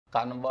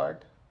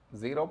Convert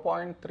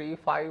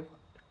 0.35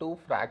 to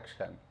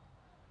fraction.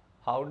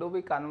 How do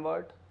we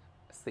convert?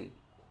 See,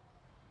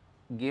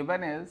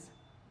 given is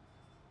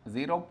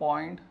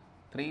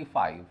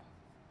 0.35.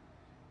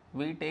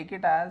 We take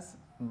it as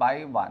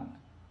by 1.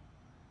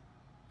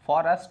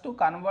 For us to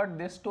convert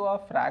this to a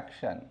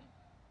fraction,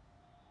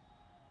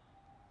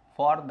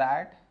 for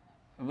that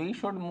we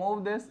should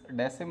move this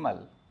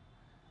decimal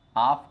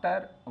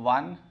after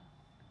 1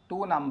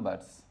 2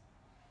 numbers.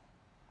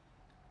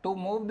 To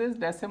move this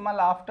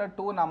decimal after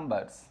 2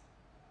 numbers,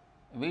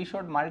 we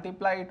should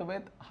multiply it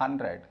with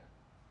 100.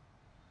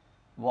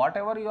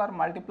 Whatever you are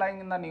multiplying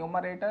in the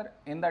numerator,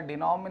 in the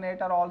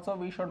denominator also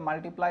we should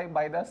multiply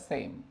by the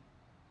same.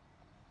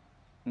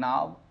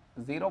 Now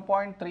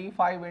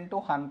 0.35 into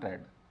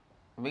 100,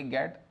 we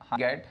get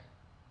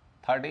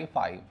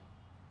 35.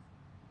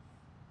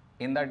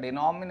 In the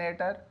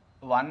denominator,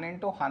 1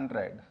 into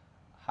 100,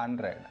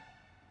 100.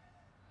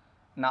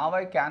 Now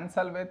I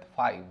cancel with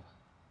 5.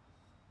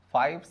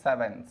 5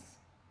 sevens,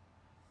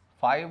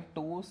 5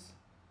 twos,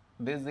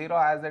 this 0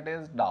 as it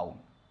is down,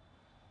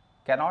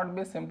 cannot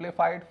be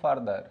simplified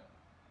further.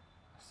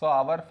 So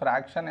our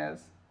fraction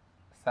is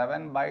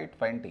 7 by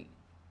 20.